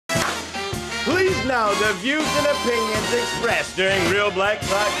Please know the views and opinions expressed during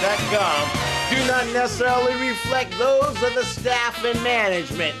RealBlackTalk.com do not necessarily reflect those of the staff and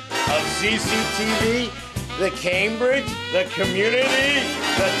management of CCTV, the Cambridge, the community,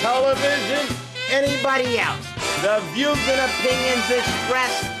 the television, anybody else. The views and opinions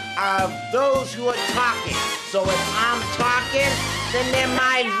expressed are of those who are talking. So if I'm talking, then they're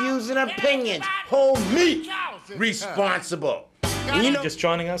my views and opinions. Hold me responsible. Just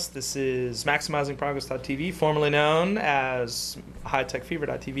joining us, this is MaximizingProgress.tv, formerly known as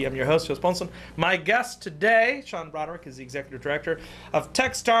HighTechFever.tv. I'm your host, Joe Sponson. My guest today, Sean Broderick, is the Executive Director of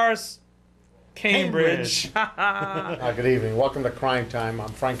Techstars Cambridge. Good evening. Welcome to Crime Time. I'm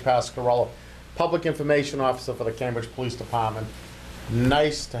Frank Pasquarello, Public Information Officer for the Cambridge Police Department.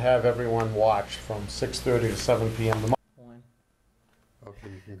 Nice to have everyone watch from 6:30 to 7 p.m. Okay,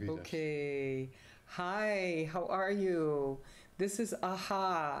 you can greet us. Okay. Hi, how are you? This is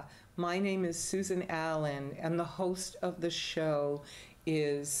AHA. My name is Susan Allen, and the host of the show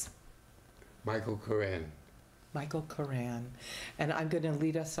is Michael Koran. Michael Koran. And I'm going to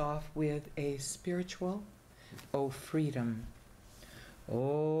lead us off with a spiritual, Oh Freedom. Oh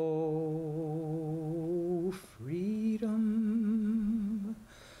freedom,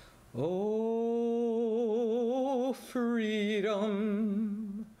 oh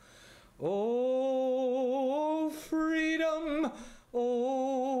freedom, oh freedom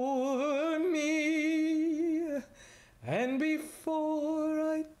over me. And before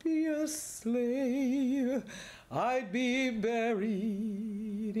I'd be a slave, I'd be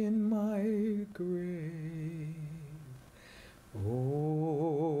buried in my grave. Oh,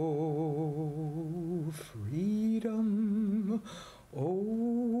 freedom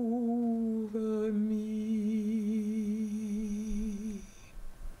over me.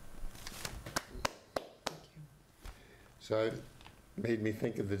 Thank you. So it made me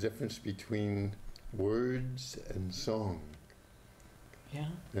think of the difference between words and song. Yeah,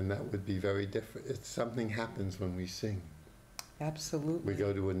 And that would be very different. It's something happens when we sing. absolutely. We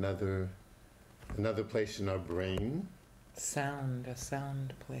go to another place in our brain Sound, a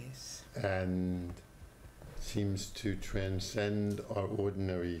sound place. and seems to transcend our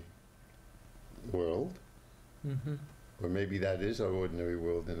ordinary world. Mm-hmm. Or maybe that is our ordinary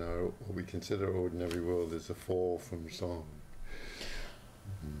world, and what we consider ordinary world is a fall from song.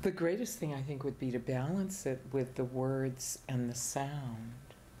 The greatest thing I think would be to balance it with the words and the sound.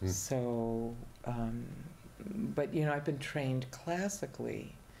 Mm. So, but you know, I've been trained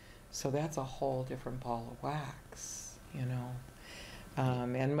classically, so that's a whole different ball of wax, you know.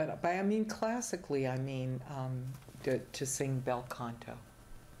 And by I mean classically, I mean to sing bel canto,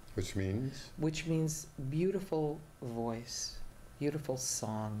 Which means? which means beautiful voice, beautiful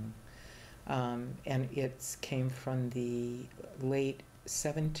song, and it came from the late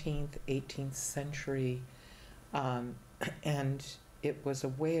 17th, 18th century, and it was a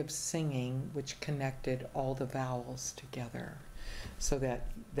way of singing which connected all the vowels together. So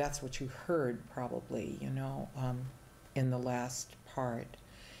that's what you heard probably, you know, in the last part,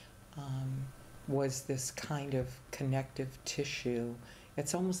 was this kind of connective tissue.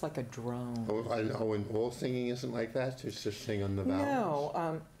 It's almost like a drone. Oh, I know, and all singing isn't like that? It's just sing on the vowels?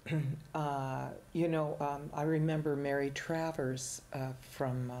 No, you know, I remember Mary Travers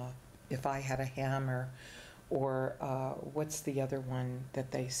from If I Had a Hammer, or what's the other one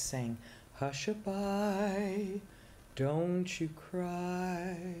that they sing? Hush-a-bye, don't you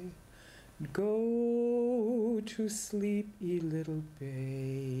cry, go to sleep, ye little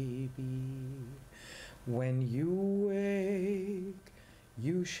baby. When you wake,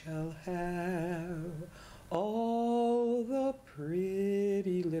 you shall have all the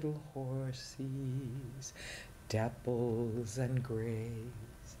pretty little horsies, dapples and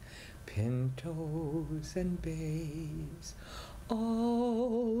grays, pintos and bays,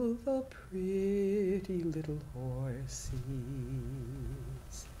 all the pretty little horsies.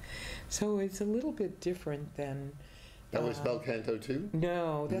 So it's a little bit different than... That was bel canto too?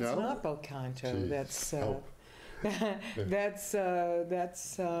 No, that's No? not bel canto. Jeez. That's Help. that's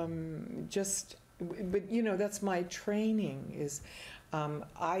just. But you know, that's my training. Is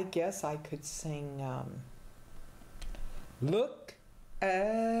I guess I could sing. Look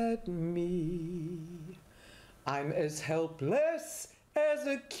at me, I'm as helpless as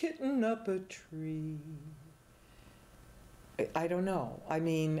a kitten up a tree. I don't know. I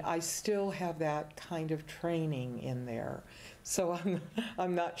mean, I still have that kind of training in there. So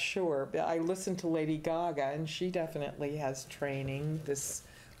I'm not sure. But I listened to Lady Gaga, and she definitely has training this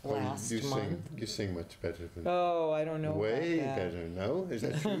last month. You sing much better than Oh, I don't know way about that. better. No, is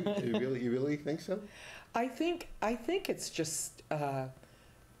that true? You really think so? I think it's just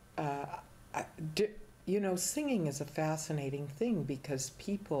You know, singing is a fascinating thing because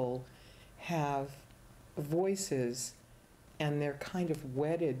people have voices and they're kind of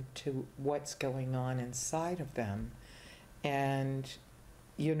wedded to what's going on inside of them. And,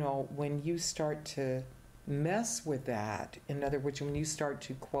 you know, when you start to mess with that, in other words, when you start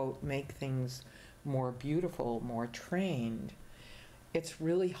to, quote, make things more beautiful, more trained, it's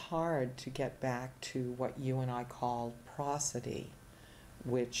really hard to get back to what you and I call prosody,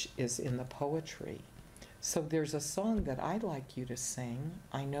 which is in the poetry. So there's a song that I'd like you to sing.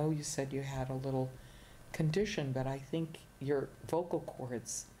 I know you said you had a little condition, but I think your vocal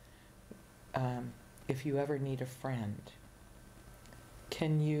cords, if you ever need a friend,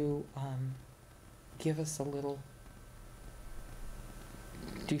 can you give us a little,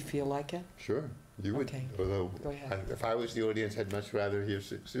 do you feel like it? Sure. You would, Okay. although Go ahead. if I was the audience, I'd much rather hear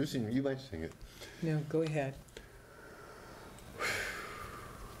Susan. You might sing it. No, go ahead.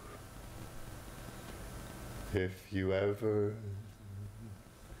 If you ever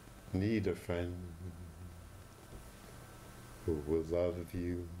need a friend who will love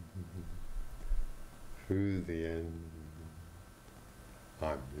you through the end,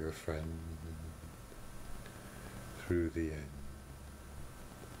 I'm your friend through the end.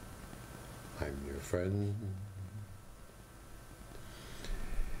 I'm your friend.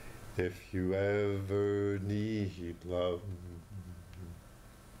 If you ever need love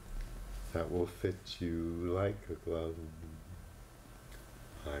that will fit you like a glove,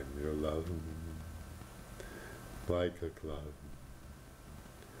 I'm your love, like a glove.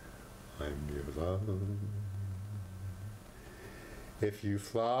 I'm your love. If you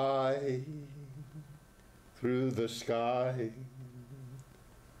fly through the sky,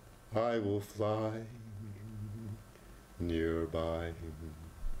 I will fly nearby.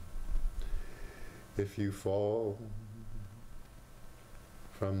 If you fall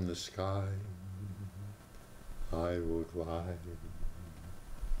from the sky, I will glide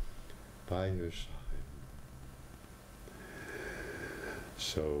by your side.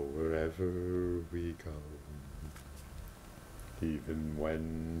 So wherever we go, even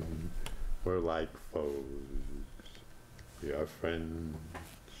when we're like foes, we are friends,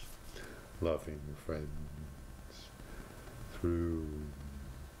 loving friends through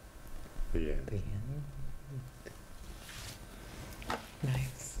the end. The end.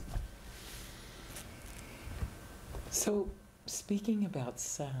 Nice. So, speaking about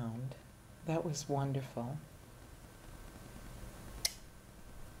sound, that was wonderful.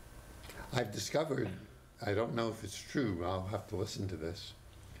 I've discovered, I don't know if it's true, I'll have to listen to this,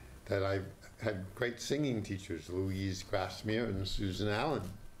 that I've had great singing teachers, Louise Grassmere and Susan Allen.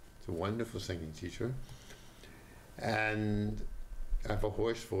 It's a wonderful singing teacher. And I have a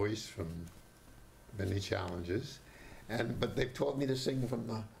hoarse voice from many challenges, but they've taught me to sing from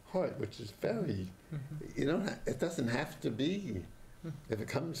the heart, which is very, you know, it doesn't have to be. If it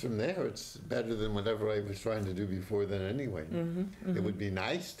comes from there, it's better than whatever I was trying to do before then anyway. It would be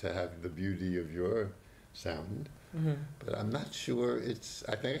nice to have the beauty of your sound, but I'm not sure it's,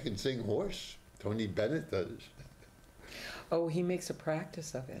 I think I can sing hoarse. Tony Bennett does. Oh, he makes a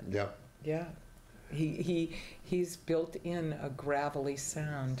practice of it. Yep. Yeah. He's built in a gravelly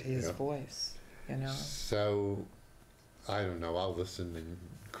sound to his Yeah. voice, you know. So, I don't know, I'll listen and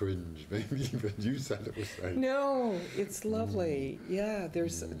cringe maybe, but you said it was right. No, it's lovely. Yeah,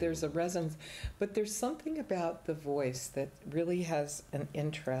 there's a resonance, but there's something about the voice that really has an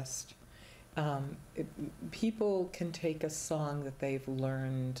interest. People can take a song that they've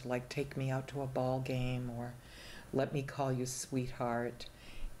learned, like "Take Me Out to a Ball Game" or "Let Me Call You Sweetheart,"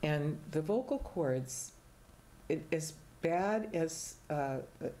 and the vocal cords, as bad as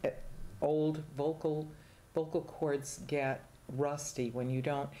old vocal cords get rusty, when you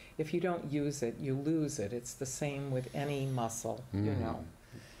don't, if you don't use it, you lose it. It's the same with any muscle, you know.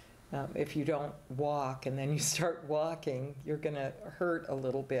 If you don't walk and then you start walking, you're going to hurt a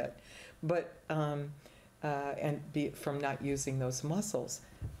little bit, but from not using those muscles.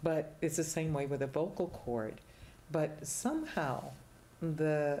 But it's the same way with a vocal cord. But somehow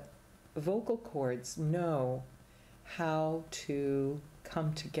the vocal cords know how to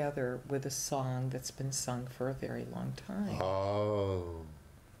come together with a song that's been sung for a very long time. Oh.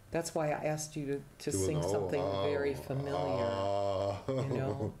 That's why I asked you to Do an sing oh, something very oh, familiar.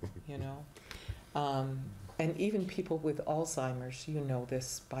 oh. You know. And even people with Alzheimer's, you know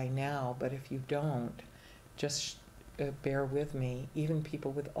this by now, but if you don't, just bear with me. Even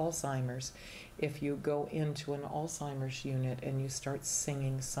people with Alzheimer's, if you go into an Alzheimer's unit and you start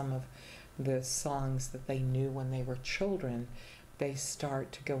singing some of the songs that they knew when they were children, they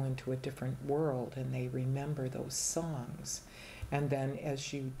start to go into a different world and they remember those songs. And then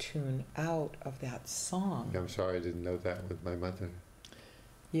as you tune out of that song, I'm sorry I didn't know that with my mother.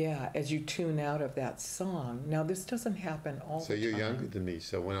 yeah, as you tune out of that song. Now this doesn't happen all So the you're time. younger than me,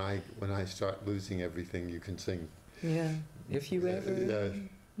 so when I start losing everything, you can sing. Yeah. If you ever Yeah.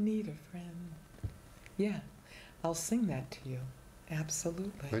 need a friend. Yeah. I'll sing that to you.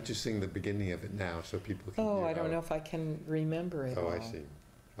 Absolutely. Why don't you sing the beginning of it now so people can Oh, hear I don't how- know if I can remember it Oh, all. I see.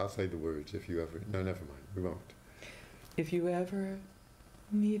 I'll say the words if you ever... No, never mind. We won't. If you ever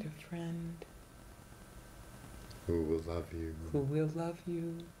need a friend Who will love you who will love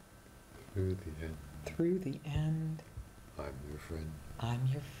you through the end? through the end, I'm your friend I'm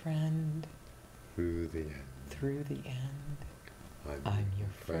your friend through the end. through the end. I'm I'm your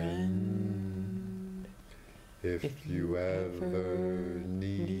friend. If you ever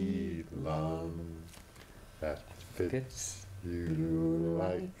need love that fits you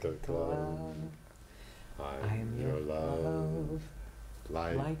like a glove, I'm your love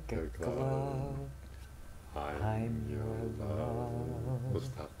like a glove. I'm your love. We'll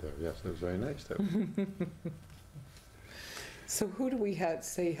stop there. Yes, it was very nice though. So who do we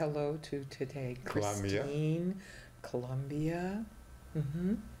say hello to today? Columbia. Christine, Columbia.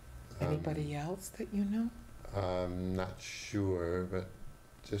 Mm-hmm. Anybody else that you know? I'm not sure, but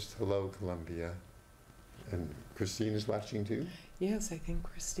just hello, Columbia. And Christine is watching too? Yes, I think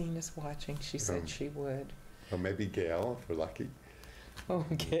Christine is watching. She said she would. Or maybe Gail, if we're lucky.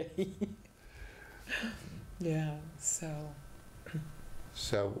 Okay. Yeah, so.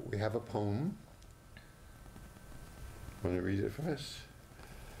 So we have a poem. Want to read it for us?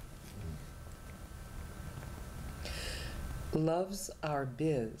 Love's Our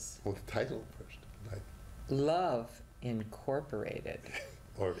Biz. Well, the title first. Like, Love Incorporated.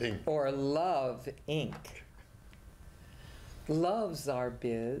 or ink. Or Love Inc. Love's our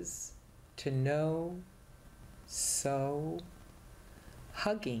biz, to know, so,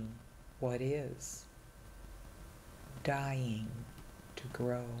 hugging what is, dying to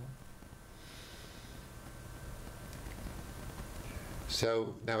grow.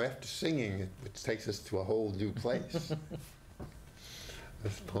 So now after singing, which takes us to a whole new place.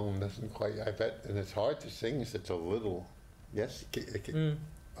 This poem doesn't quite, I bet, and it's hard to sing such a little. Yes? Oh,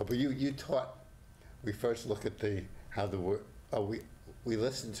 but you taught, we first look at how the word, we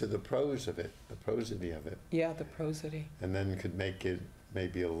listened to the prose of it, the prosody of it, Yeah, the prosody. and then could make it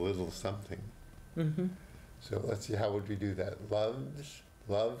maybe a little something. Mm-hmm. So let's see, how would we do that?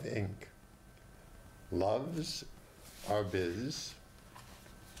 Love Inc. Love's our biz.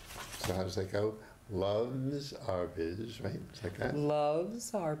 So how does that go? Love's our biz, right? It's like that.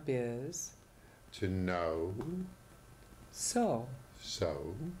 Love's our biz, To know, so,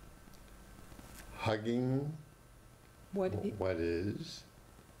 so. Hugging what what is.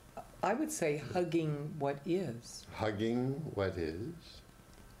 I would say hugging what is. Hugging what is.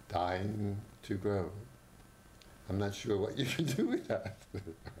 Dying to grow. I'm not sure what you can do with that.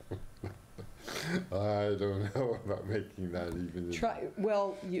 I don't know about making that even.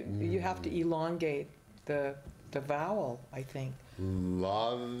 Well, you have to elongate the vowel, I think.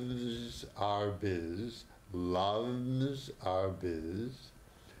 Love's our biz. Love's our biz.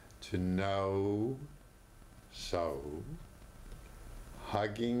 To know, so.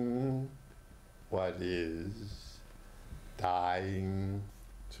 Hugging what is. Dying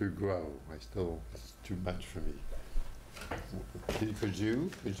to grow. It's too much for me. Could you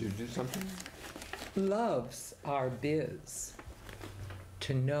do something? Love's our biz,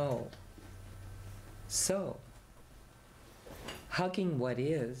 to know, so, hugging what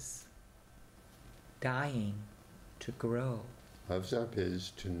is, dying to grow. Love's our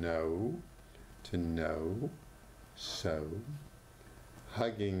biz, to know, so,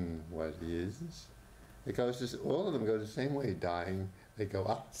 hugging what is. It goes just, all of them go the same way, dying, they go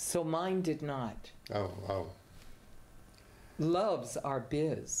up. So mine did not. Oh. Love's our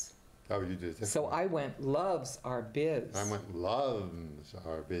biz. Oh, you did it. So I went love's our biz. I went love's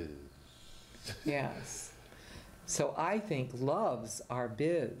our biz. Yes. So I think love's our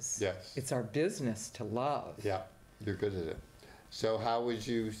biz. Yes. It's our business to love. Yeah, you're good at it. So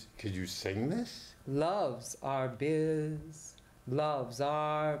could you sing this? Love's our biz. Love's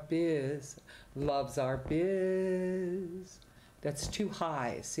our biz. Love's our biz. That's too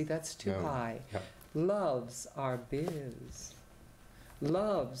high. See, that's too No. high. Yeah. Love's our biz.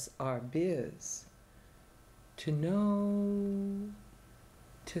 Love's our biz. To know,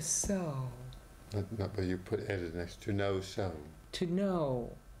 to sow. Not, but you put edit next to know, so. To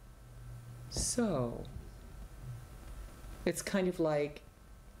know, so. It's kind of like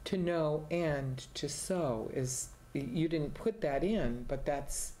to know and to sow is, you didn't put that in, but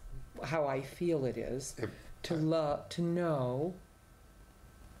that's how I feel it is. to love, to know.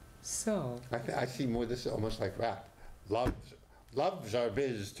 So. I see more this almost like rap. Love's our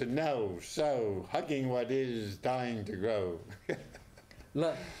biz to know, so hugging what is, dying to grow.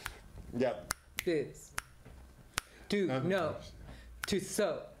 Love. Yep. Biz. Do know. To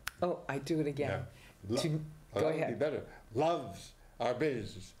so. Oh, I do it again. Yeah. To, go That would be ahead. better. Love's our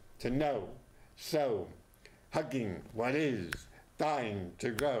biz to know, so hugging what is, dying to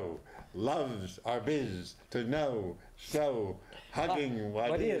grow. Love's our biz to know, so hugging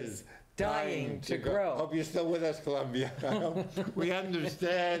what is, dying to grow. Hope you're still with us, Columbia. I hope we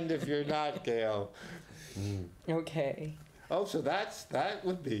understand if you're not, Gail. Okay. Oh, so that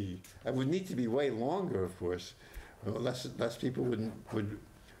would need to be way longer, of course. Well, less people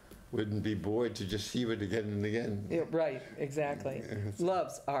wouldn't be bored to just see it again and again. Yeah, right, exactly.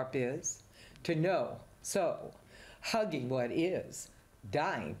 Love's our biz to know, so hugging what is,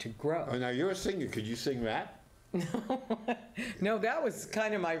 dying to grow. Oh, now you're a singer. Could you sing rap? No, that was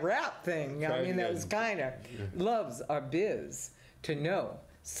kind of my rap thing. I mean, that was kind of love's our biz to know,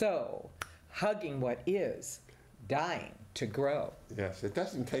 so hugging what is, dying to grow. Yes, it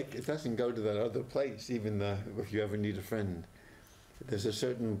doesn't go to that other place, even if you ever need a friend. There's a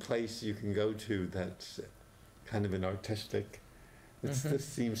certain place you can go to that's kind of an artistic. This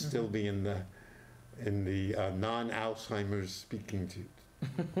seems still be in the non-Alzheimer's speaking to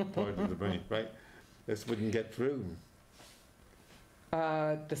part of the brain, right? This wouldn't get through.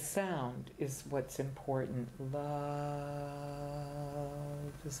 The sound is what's important. Love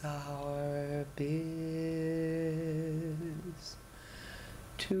is our biz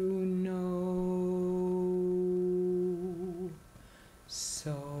to know,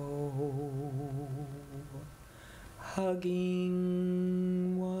 so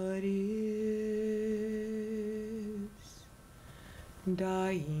hugging what is,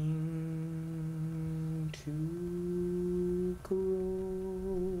 dying to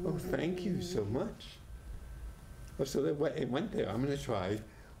grow. Oh, thank you so much. Oh, so it went there. I'm going to try.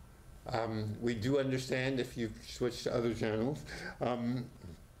 We do understand if you switch to other channels.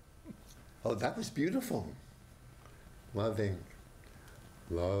 Oh, that was beautiful. Loving.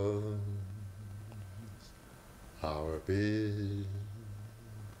 Love our biz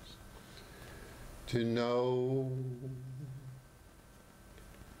to know,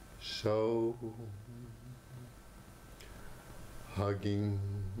 so hugging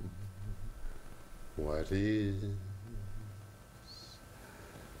what is,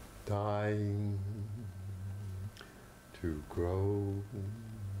 dying to grow.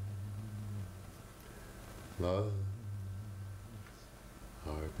 Love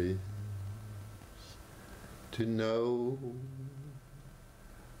our biz to know,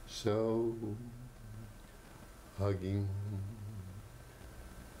 so hugging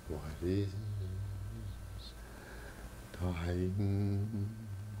what is, dying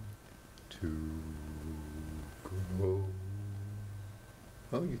to grow.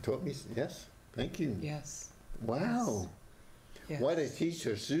 Oh, you taught me, yes, thank you. Yes. Wow. Yes. What a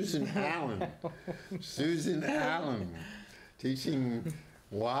teacher, Susan Allen. Susan Allen, teaching,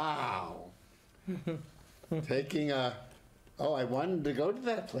 wow. Taking I wanted to go to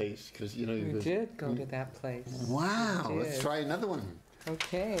that place, because, you know. You did go to that place. Wow, You let's did. try another one.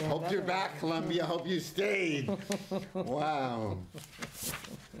 Okay. Hope you're another back, Columbia. Hope you stayed. Wow.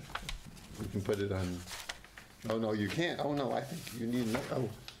 We can put it on. Oh, no, you can't. Oh, no, I think you need another. Oh,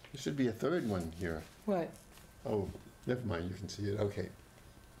 there should be a third one here. What? Oh, never mind. You can see it. Okay.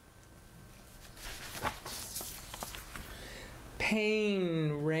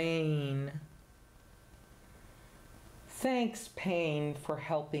 Pain, rain. Thanks, pain, for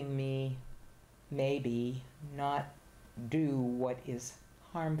helping me, maybe, not do what is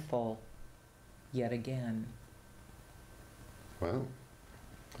harmful yet again. Well,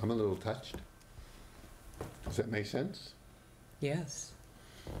 I'm a little touched. Does that make sense? Yes.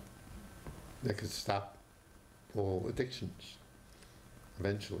 That could stop all addictions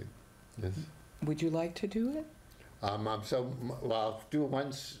eventually. Yes. Would you like to do it? Well, I'll do it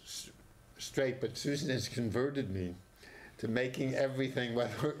once straight, but Susan has converted me to making everything,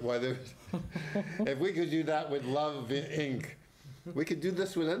 whether if we could do that with Love Inc., we could do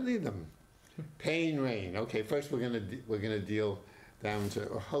this with any of them. Pain, rain. Okay, first we're gonna deal down to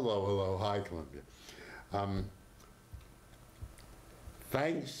hello, hi, Columbia.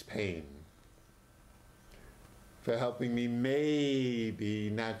 Thanks, pain, for helping me maybe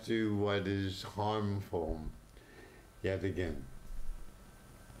not do what is harmful yet again.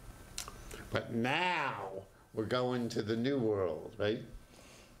 But now we're going to the new world, right?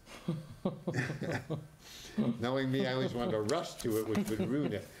 Knowing me, I always want to rush to it, which would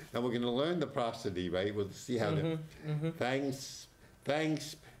ruin it. Now we're going to learn the prosody, right? We'll see how to. Thanks. I'm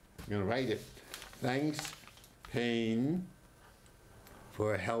going to write it. Thanks, pain,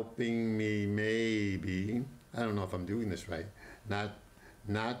 for helping me. Maybe I don't know if I'm doing this right.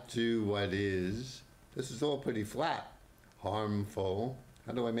 Not do what is. This is all pretty flat. Harmful.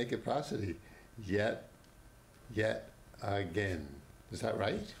 How do I make it prosody? Yet again. Is that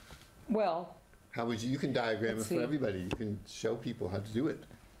right? Well, How would you can diagram it Let's for see. everybody. You can show people how to do it.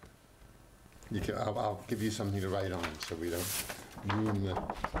 I'll give you something to write on so we don't ruin the.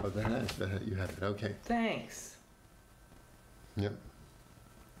 Oh, that you have it. Okay. thanks. Yep.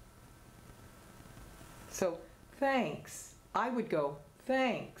 So, thanks. I would go,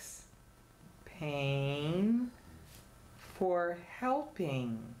 thanks, pain, for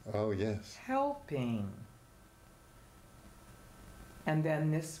helping. Oh yes. Helping. And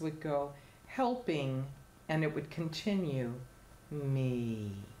then this would go, helping, and it would continue,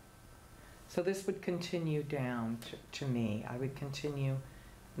 me. So this would continue down to me. I would continue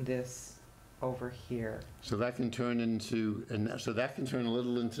this over here. So that can turn into, and so that can turn a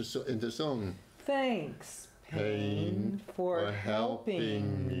little into song. Thanks, pain, for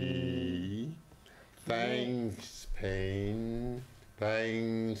helping me. Thanks, pain.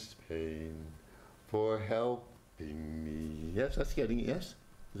 Thanks, pain, for helping me. Yes, that's getting it. Yes,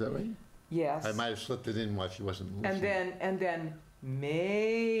 is that right? Yes. I might have slipped it in while she wasn't listening. And then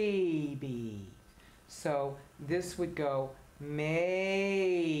maybe. So this would go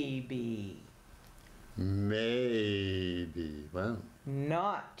maybe. Maybe. Wow.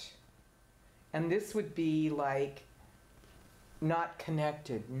 Not. And this would be like not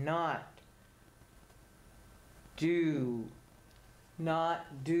connected, not do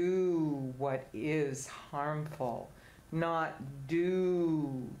what is harmful, not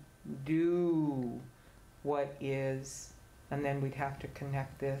do what is, and then we'd have to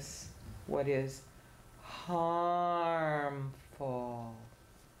connect this, what is harmful.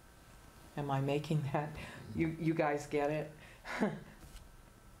 Am I making that? You guys get it?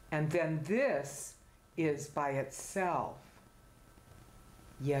 And then this is by itself.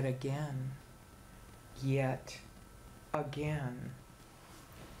 Yet again.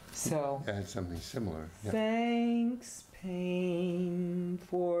 So, Add something similar. Yeah. thanks, pain,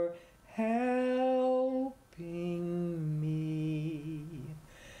 for helping me.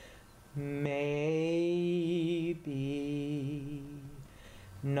 Maybe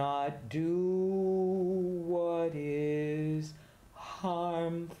not do what is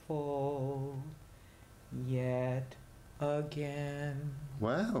harmful yet again.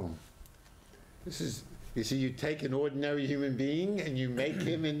 Wow. This is, you see, you take an ordinary human being and you make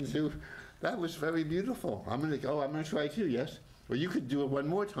him into, that was very beautiful. I'm going to try too, yes? Or you could do it one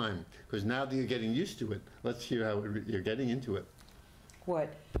more time, because now that you're getting used to it, let's hear how you're getting into it.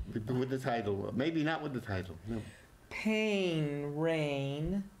 What? With the title. Maybe not with the title. No. Pain,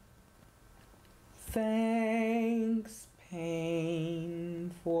 rain. Thanks,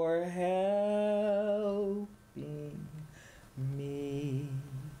 pain, for helping me.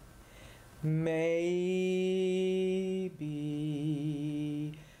 Maybe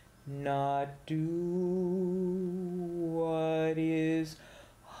not do what is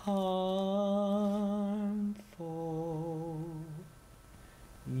harmful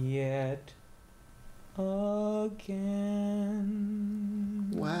yet again.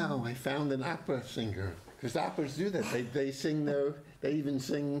 Wow, I found an opera singer. Because operas do that. They sing they even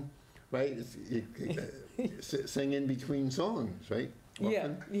sing, right? Sing in between songs, right?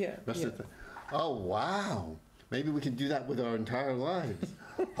 Often. Yeah. Oh, wow. Maybe we can do that with our entire lives.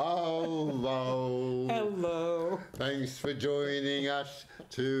 Hello. Hello. Thanks for joining us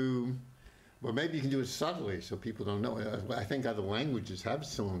to, well, maybe you can do it subtly so people don't know. I think other languages have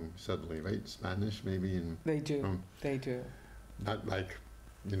sung subtly, right? Spanish maybe. And They do. They do. not like,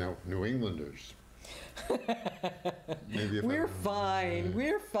 New Englanders. Maybe if We're fine.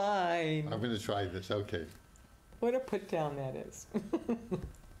 We're fine. I'm going to try this. Okay. What a put down that is.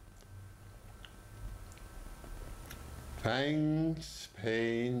 Thanks,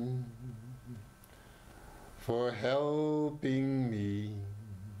 pain, for helping me.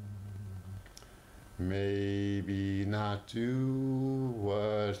 Maybe not do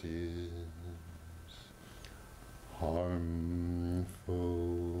what is harmful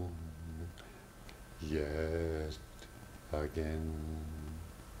yet again.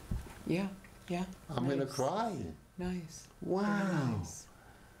 Yeah. I'm going to cry. Nice. Wow. Nice.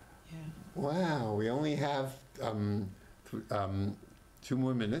 Yeah. Wow. We only have 2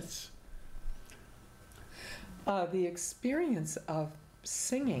 more minutes. The experience of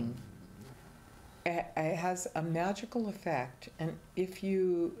singing It has a magical effect, and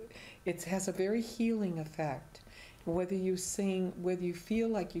it has a very healing effect. Whether you feel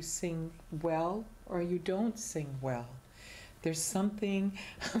like you sing well or you don't sing well, there's something,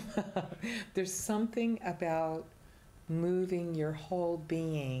 there's something about moving your whole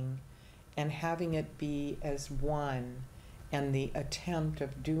being and having it be as one, and the attempt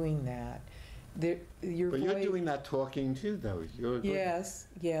of doing that. But you're doing that talking too, though. Yes,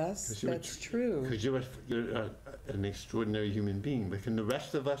 that's true. Because you're an extraordinary human being. But can the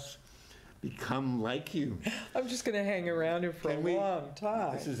rest of us become like you? I'm just going to hang around here for a long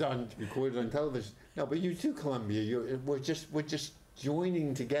time. This is recorded on television. No, but you too, Columbia. We're just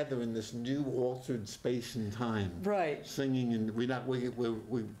joining together in this new altered space and time. Right. Singing, and we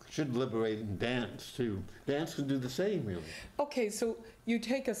should liberate and dance too. Dance can do the same, really. Okay, so you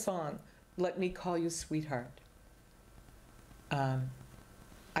take a song. Let Me Call You Sweetheart.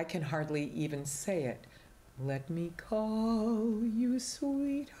 I can hardly even say it. Let me call you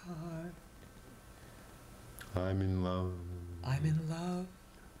sweetheart. I'm in love. I'm in love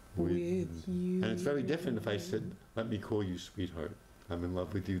with you. And it's very different if I said, let me call you sweetheart. I'm in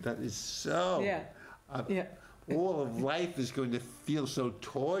love with you. That is so. Yeah. Yeah. All of life is going to feel so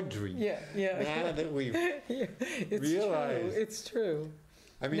tawdry. Yeah. Now that we've realized. It's true.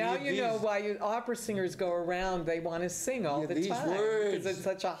 I mean, now you know why opera singers go around. They want to sing all the time. Words. Because it's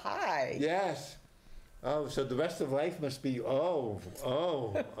such a high. Yes. Oh, so the rest of life must be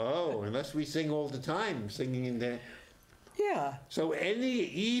unless we sing all the time, singing in there. Yeah. So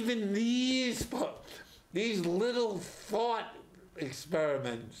even these little thought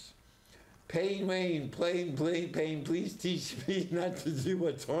experiments. Pain, rain, plain, pain, please teach me not to do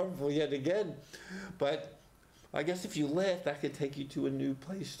what's harmful yet again. But I guess if you laugh, that could take you to a new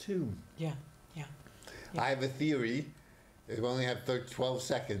place too. Yeah. I have a theory, we only have 12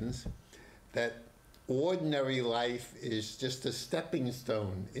 seconds, that ordinary life is just a stepping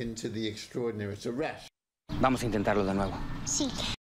stone into the extraordinary. It's a rest. Vamos a intentarlo de nuevo. Sí.